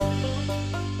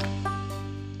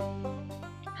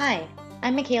Hi,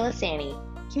 I'm Michaela Sani,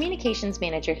 Communications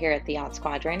Manager here at the Yacht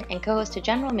Squadron and co-host to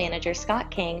General Manager Scott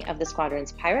King of the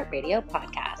Squadron's Pirate Radio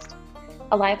podcast.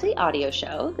 A lively audio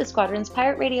show, the Squadron's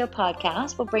Pirate Radio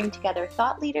podcast will bring together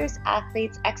thought leaders,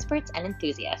 athletes, experts, and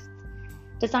enthusiasts.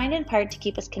 Designed in part to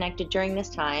keep us connected during this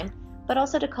time, but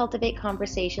also to cultivate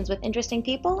conversations with interesting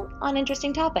people on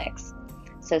interesting topics.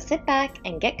 So sit back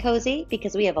and get cozy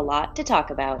because we have a lot to talk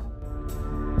about.